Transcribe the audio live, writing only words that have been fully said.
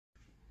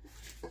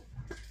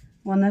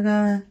我那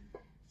个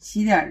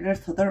洗点这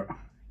土豆，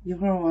一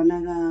会儿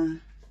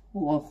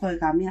我和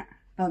干面，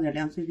烙点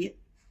凉脆饼，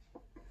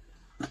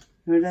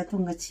一会儿再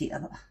炖个茄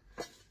子。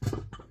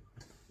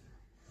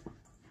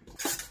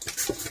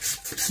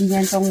今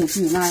天中午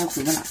去你妈又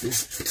回不来了，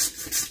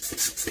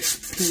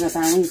就搁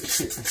单位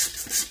吃了，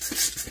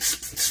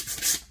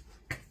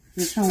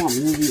就剩我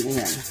们这几个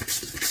人了。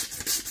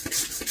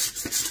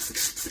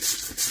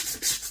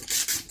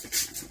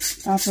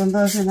大孙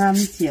子是他们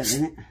姐的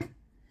呢，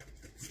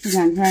这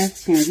2天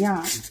请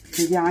假，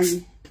在家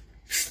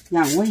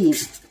养胃呢，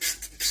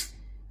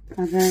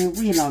但是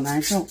胃老难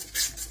受，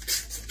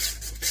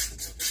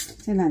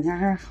这2天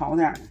还好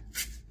点了，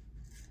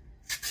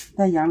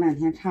再养2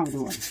天差不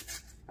多了。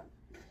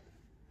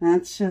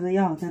咱吃的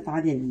药再打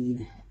点滴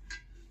呢，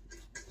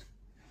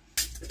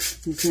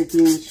这些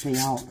盯着吃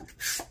药了，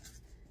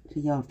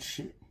这药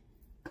吃，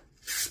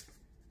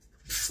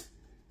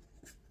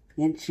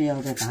连吃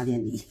药再打点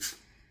滴。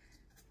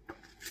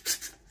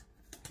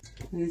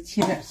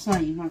切点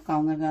蒜，一会儿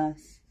搞那个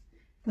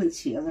炖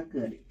茄子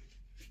搁里。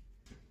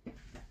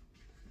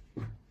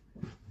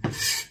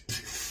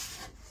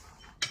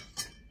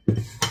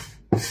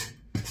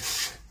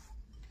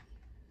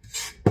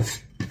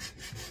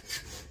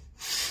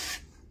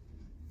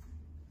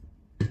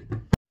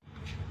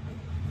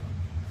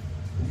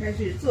开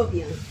始做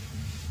饼，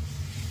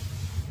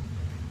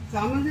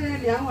咱们这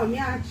2碗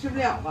面吃不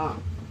了吧？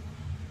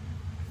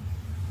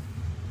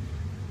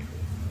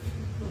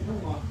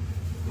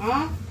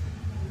啊？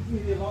必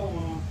须烙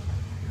吗？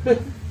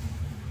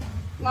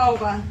烙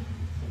吧。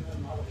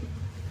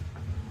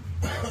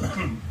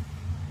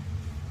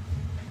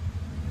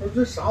我说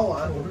这啥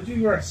碗？我说就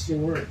有点腥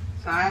味儿。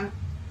啥呀？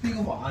这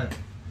个碗。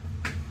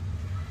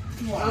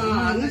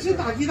啊，那是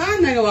打鸡蛋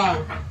那个吧？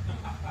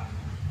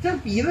这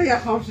鼻子也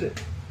好使。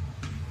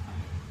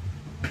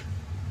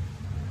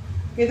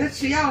给他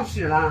吃药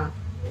使了。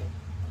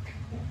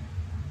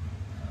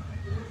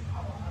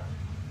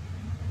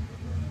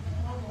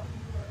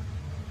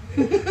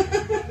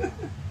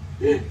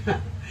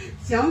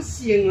小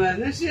腥了，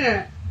那是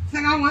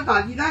才让我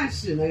打鸡蛋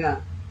使那个。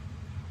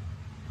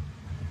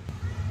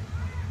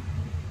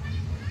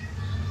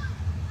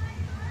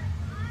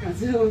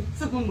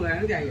这不抹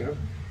上点油，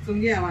中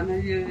间完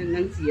了就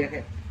能揭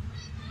开，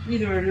一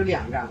堆就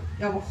2张，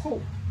要不厚。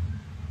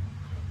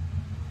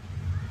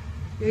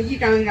就一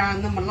张一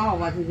张那么烙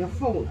吧，它就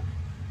厚了。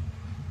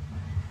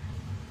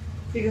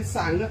这个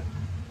3个，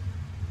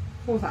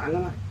厚3个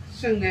吧，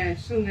剩的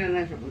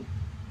那什么，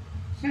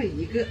剩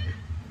1个。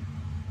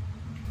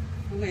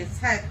我给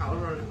菜淘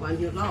出来了，完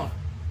就烙了。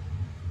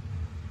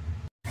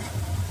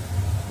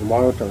我妈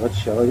要整个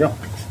茄子酱，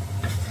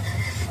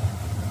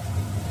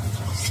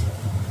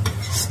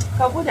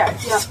可不点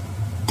酱。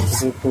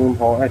这钟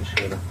涛爱吃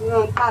的，就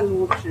让大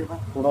撸吃吧。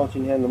不知道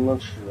今天能不能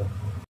吃。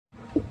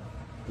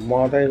我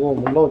妈再给我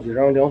们烙几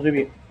张凉水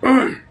饼，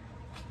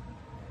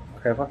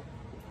开饭。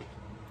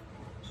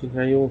今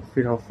天又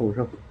非常丰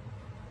盛。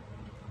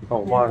你看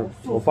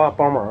我爸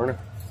帮忙呢，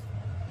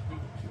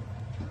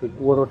这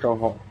锅都整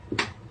好。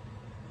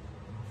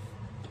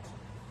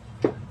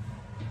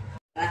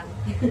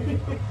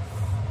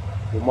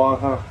我妈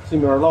看这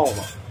边烙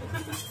吧，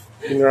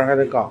这边还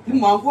得擀，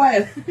忙坏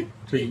了。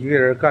这一个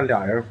人干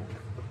2人活。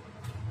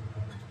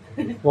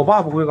我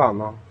爸不会擀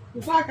呢。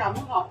我爸擀不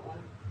好啊。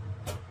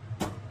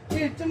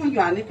这么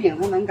远的饼，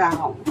他能擀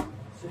好吗？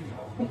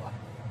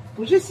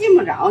不是信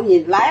不着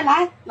你，来，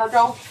老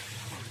周，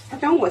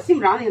整我信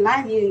不着你，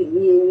来，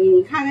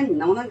你看看你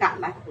能不能擀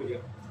来？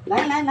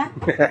来，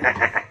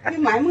别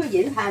埋没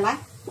人才，来，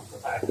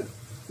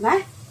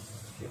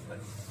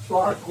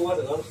刷锅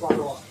得了，刷。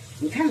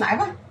你看来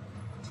吧，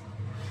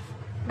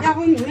要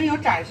不你们有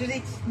展示的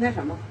那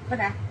什么，快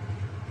点，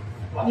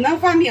你能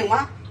翻饼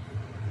吗？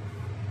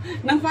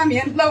能翻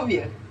饼烙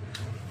饼。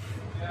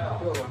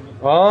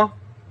啊。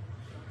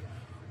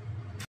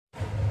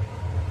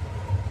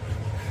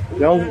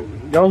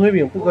凉水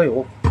饼不搁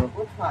油。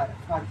我穿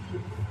那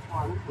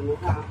什么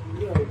干，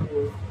热的给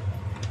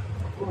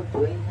我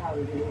折一下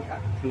子就那啥。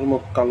就这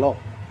么干烙。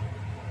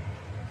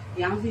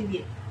凉水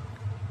饼。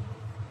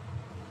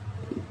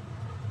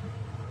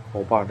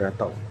我爸在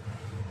等。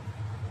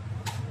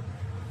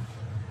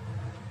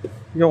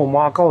让我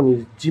妈告诉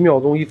你几秒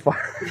钟一翻。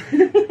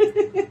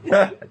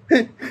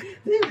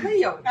这没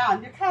有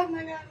干，就看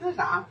那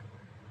啥，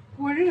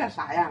锅热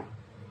啥样，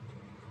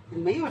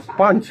没有啥。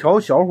爸，你调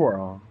小火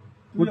啊？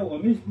我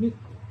没。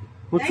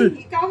哎，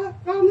你刚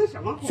那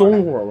什么火？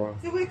中火吧。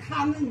这回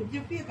看着你就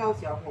别搞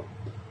小火。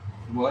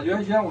我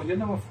原先我就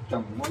那么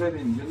整过来的，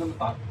你就那么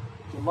打，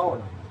就烙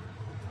上。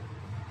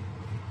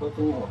和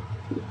中火。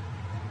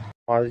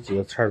妈这几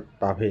个菜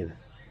搭配的，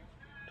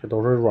这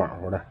都是软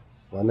和的。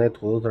完那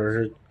土豆丝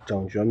是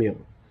整卷饼，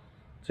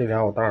这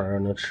俩我大点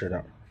让能吃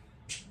点。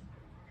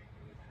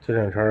这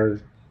2天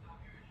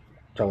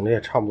整的也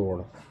差不多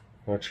了，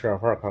我吃点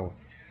饭看看。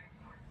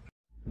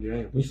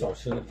你少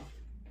吃点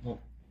啊，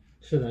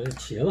吃点这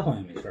茄子好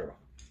像没事吧？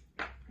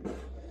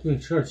对，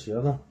吃点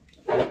茄子，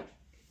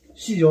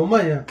细嚼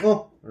慢咽啊，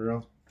儿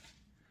子。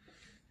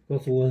搁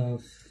桌上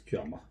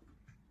卷吧。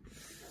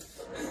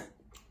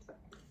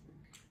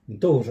你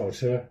豆腐少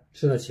吃，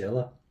吃点茄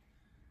子。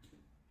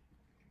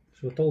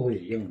说豆腐也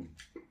硬，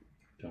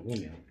整不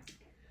明白。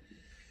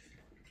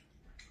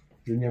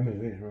人间美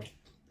味是吧？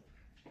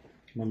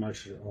慢慢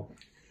吃啊、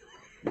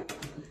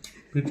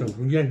别整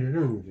出厌食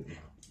症就行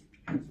了。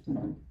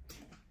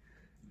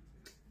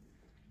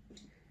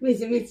没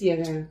揭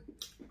开，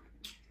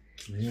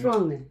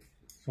爽的，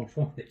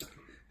爽的，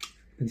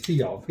你去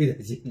咬费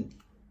点劲。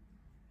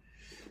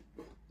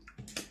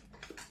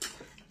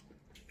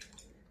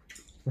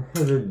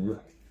还是鱼，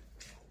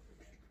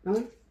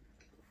嗯，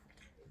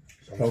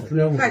少吃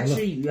点还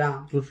吃鱼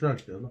啊？多吃点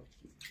茄子。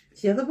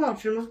茄子不好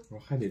吃吗？我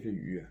还得这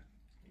鱼，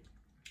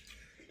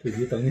这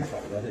鱼等你好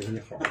了，得给你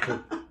好好做。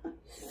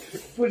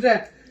不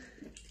是，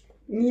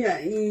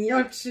你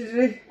要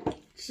吃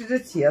这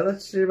茄子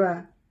吃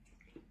呗，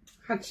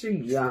还吃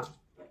鱼啊？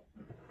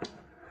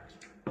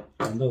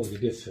干豆腐就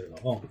别吃了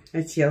啊、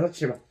哎，茄子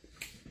吃吧，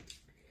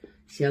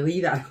茄子一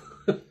点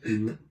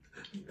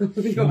都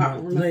不一玩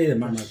意那也得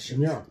慢慢吃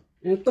面。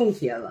人冻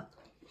茄子，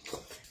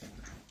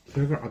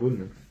这搁哪炖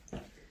的？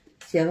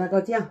茄子搁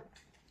酱，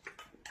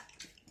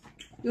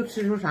又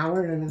吃出啥味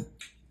儿来了？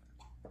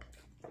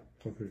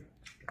好吃。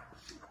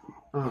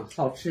啊，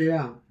好吃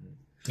啊！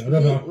行了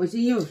吧，我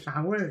寻思又有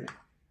啥味儿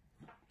啊？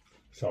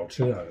少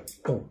吃点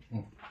豆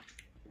腐。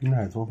你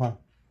俩做饭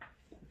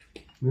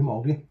没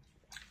毛病。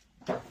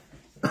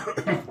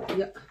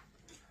呀，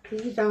这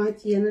一张还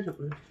接那什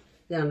么呢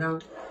？2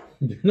张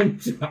你别那么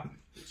讲，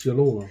泄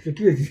露了，就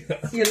别接。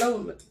泄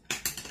露了。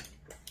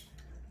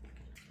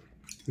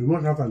有没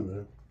有啥感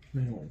觉？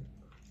没有，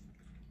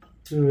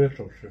因为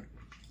少吃。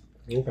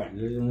我感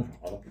觉就那啥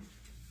了。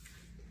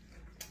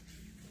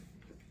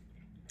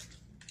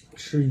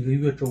吃1个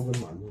月粥跟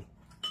馒头，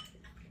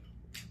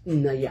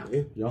那养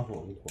养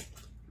好一口。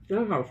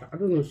养好啥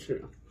都能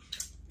吃啊，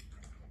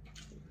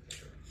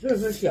岁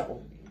数小，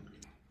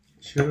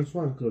茄子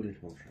蒜搁里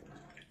头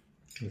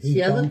吃。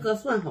茄子搁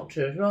蒜好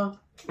吃是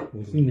吧？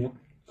我信你，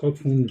高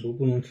葱你都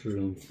不能吃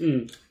啊。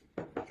嗯，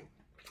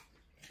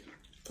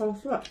高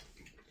蒜。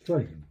蒜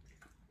行。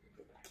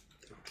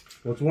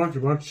我昨晚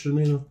只帮吃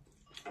那个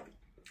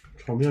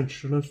炒面，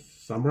吃了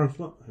3瓣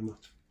蒜，哎呀妈，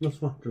那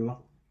蒜真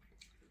辣，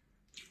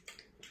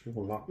吃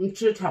好辣。你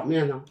吃炒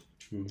面呢？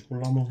我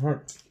辣冒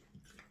汗。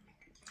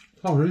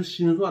它好像是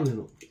新蒜那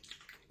种，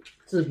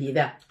紫皮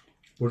的。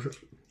不是，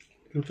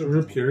就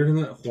是皮儿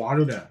那滑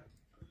溜的。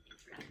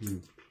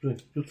对，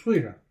就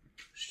脆着，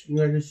应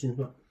该是新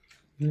蒜。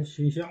那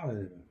新下来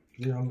的呗，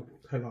那家伙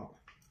太辣了。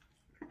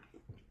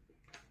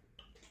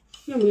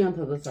用不用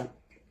它的蒜？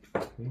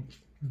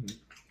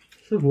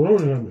吃土豆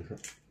应该没事。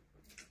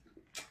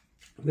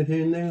那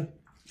天那个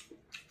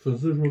粉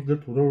丝说给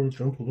土豆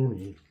整土豆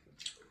泥，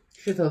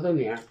吃土豆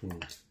泥儿。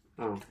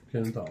啊，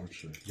天天早上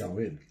吃养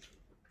胃的。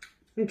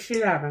你吃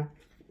点呗，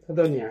土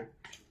豆泥儿。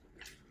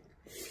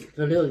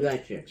这6个愿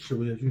意吃，吃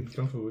不下去，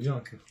整土豆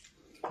酱吃。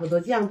土豆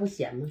酱不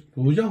咸吗？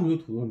土豆酱不就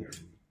土豆泥吗？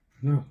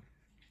那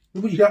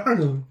那不一样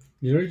呢？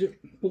泥儿就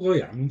不高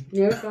盐吗？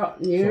泥儿高，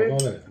泥儿少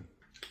高点盐。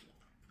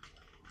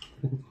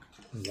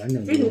完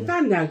整给你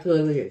淡点搁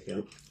着也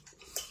行。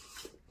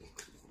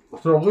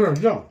少搁点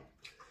酱。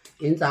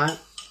人咱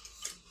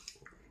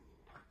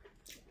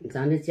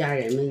这家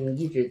人们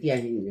一直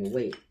惦记你的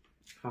胃，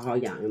好好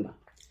养养吧。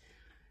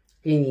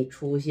给你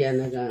出些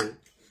那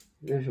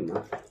什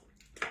么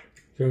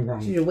真方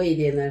治胃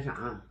的那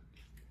啥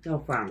药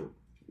方，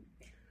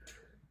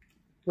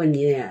问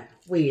你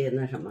胃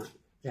那什么，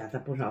家他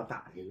不少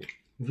打听呢。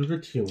你说这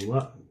挺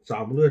了，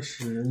咋不乐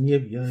吃？捏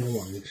别的就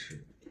往里吃。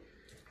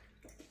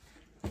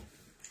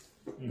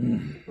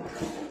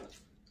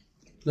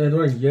那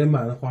段爷爷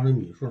买的花生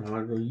米，说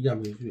啥说一言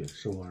没去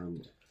吃花生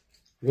米。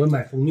我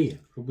买蜂蜜，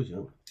说不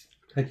行，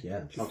太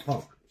甜，怕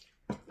胖。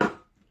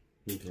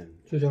一天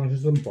这张是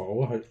这么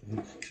薄啊，还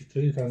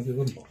这一张是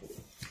这么薄？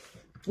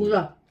不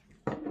是，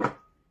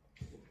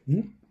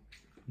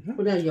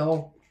不点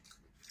油，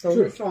都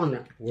是双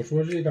的。我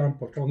说这张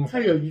薄，照那还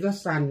有一个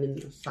3个呢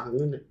，3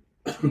个呢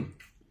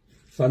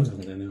，3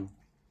层的呢。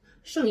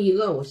剩一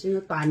个，我寻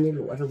思单的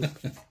摞上了，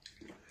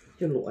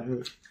就摞上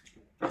了。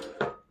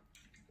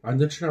你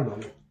再吃点馒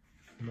头。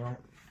馒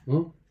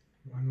头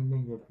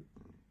弄个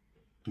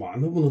馒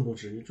头不能多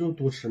吃，你就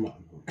多吃馒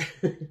头。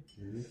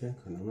你一天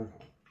可能那啥，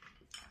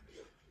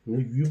你那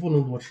鱼不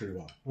能多吃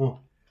吧？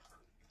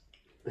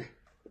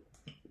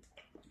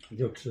你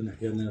就吃哪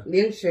天呢？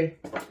零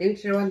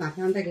吃完哪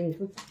天再给你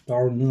做。到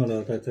时候饿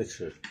了再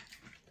吃。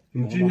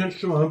你今天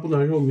吃完不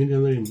难受，明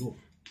天再给你做。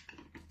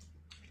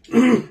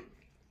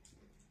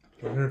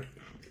完事儿，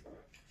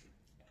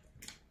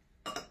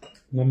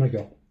慢慢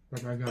嚼。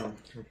慢慢酱，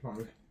我放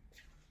了。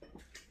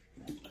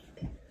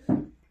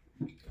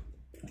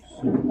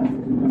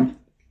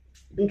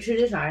你吃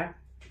的啥呀？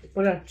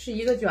不是吃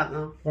一个卷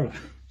子？半拉。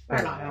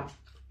半拉呀？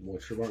我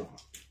吃半拉。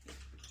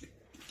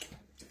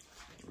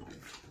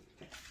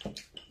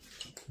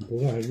不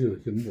过还是有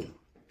进步。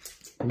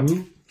他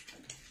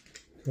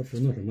不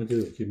那什么就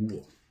有进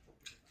步。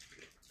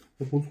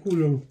我不吐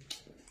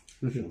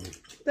就行了。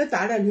再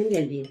打2天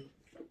点滴。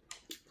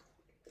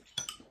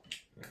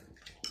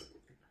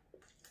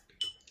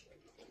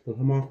不我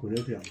他妈回来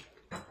天了。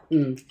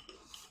嗯，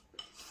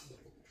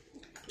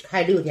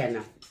开6天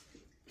呢。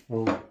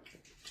哦，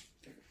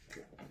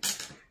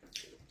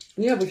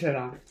你也不吃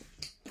了？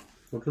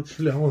我这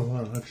吃2碗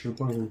饭，还吃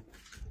半个。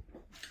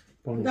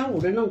你咋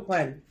捂着那么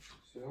快呢？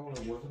谁要了？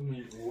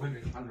我也没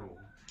看着我。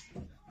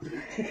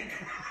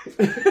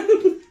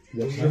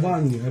我吃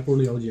饭你还不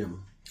了解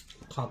吗？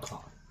咔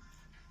咔。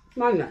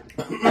慢点。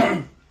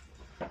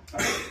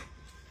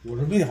我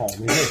是胃好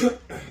没事。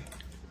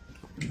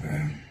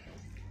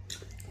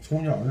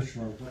从小就吃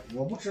饭快，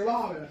我不吃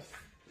辣的，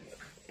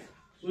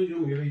所以就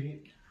没胃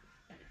病。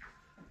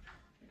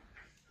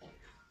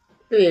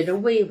对，这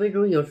魏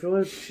忠有时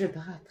候吃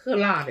他特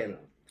辣的了，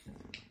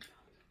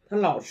他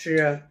老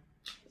吃。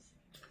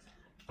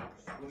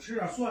我吃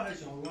点蒜还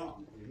行辣，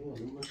你说我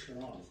能不能吃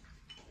辣的？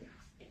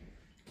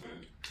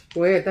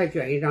我也再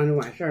卷一张就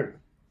完事儿了。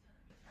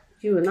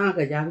就有那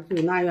搁家，就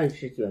有那愿意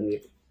吃卷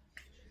饼。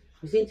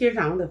我寻思今儿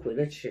早上得回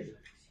来吃。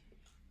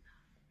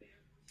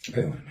哎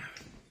呦我的妈！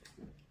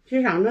今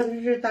儿早上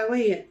这是单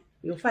位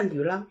有饭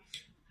局了？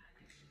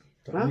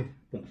啊？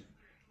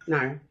哪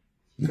儿？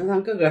让他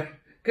各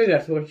个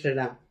出吃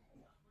的。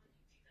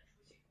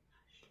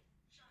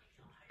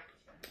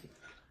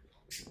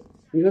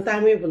你说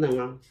单位不能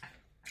啊？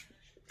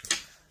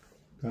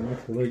咱们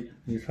除了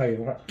一菜一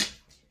饭，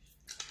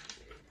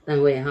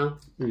单位哈？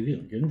不一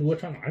定，人多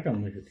上哪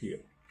整那些地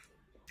方？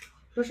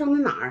说上那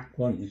哪儿？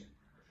光你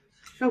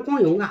上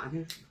光荣干啥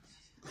去？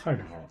看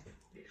啥？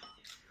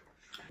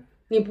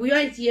你不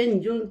愿意接，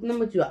你就那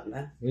么卷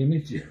呗。我也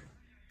没接，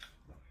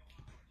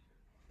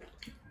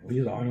我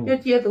一早上要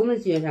接都能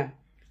接上。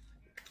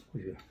不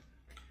接，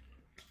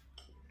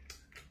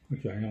我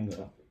卷样子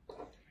了。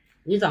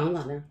你早上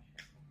咋的？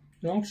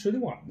然后吃的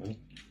晚呢，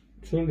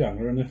吃了2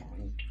个人那啥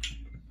呢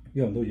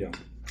，1碗豆浆。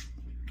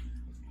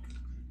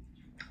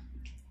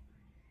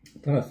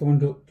咱俩送完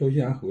周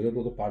西安回来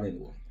都8点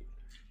多。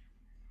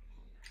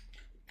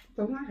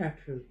早那前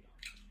吃。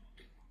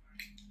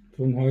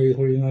中超一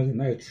会儿应该是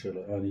那也吃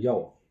了，让你要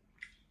啊。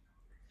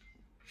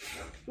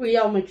胃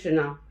药没吃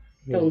呢，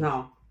中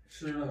超。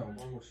吃了，我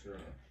帮我吃了。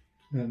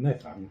那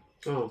啥呢？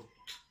嗯。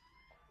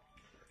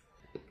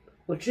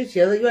我吃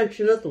茄子愿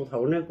吃那肚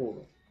头那轱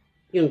辘，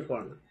硬戳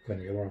呢。感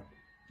觉吧？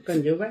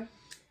感觉呗。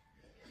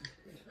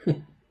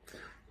哼。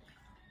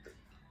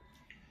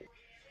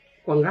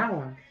广告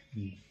啊。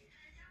嗯。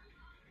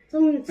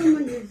这么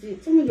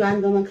远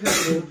你都能看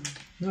出？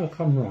那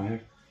看不出来。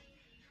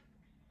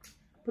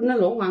不，那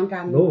楼房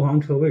粘的。楼房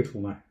车位出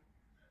卖。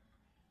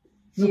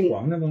那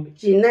黄的吗？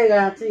紧那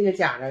个这个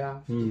夹着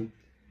个。嗯。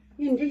哎，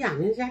你这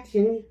眼睛家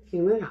挺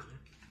那啥。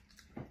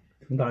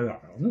挺打远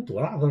啊，那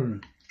多大字呢？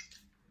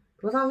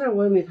多大字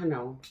我也没看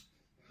着。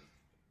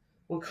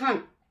我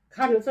看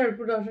着字儿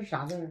不知道是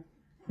啥字儿。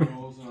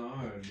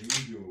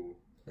13209。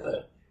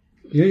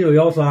0913。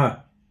10913。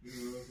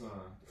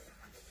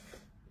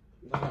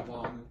你咋俩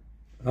8呢？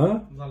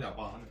啊？你咋俩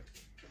8呢？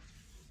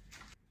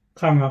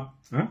看看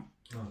啊。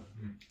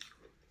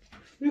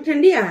那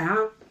真厉害啊！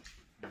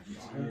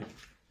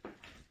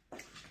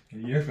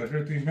爷搁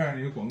这对面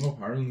那个广告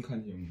牌都能看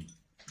清楚。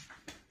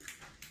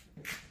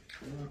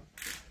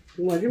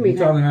我是没看。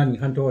照那样，你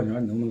看周小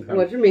泉，你能不能看？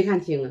我是没看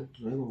清啊。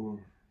哪个？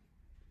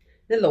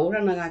那楼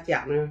上那个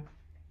甲那儿，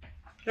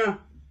是。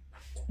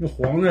那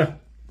黄的。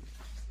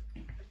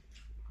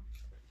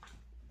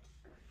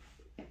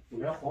我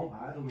连黄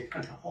牌都没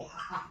看着。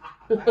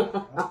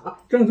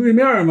正对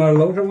面嘛，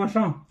楼上往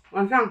上。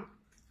往上。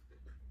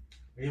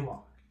哎呀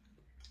妈！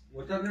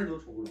我站那儿都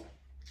瞅不着。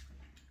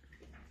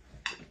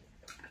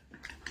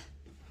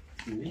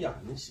你的眼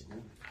睛行。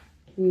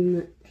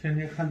嗯。天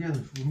天看电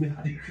子书没啥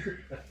地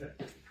事。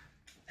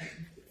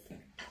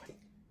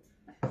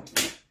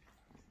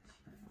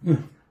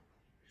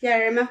家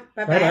人们，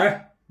拜拜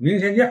拜，明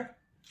天见。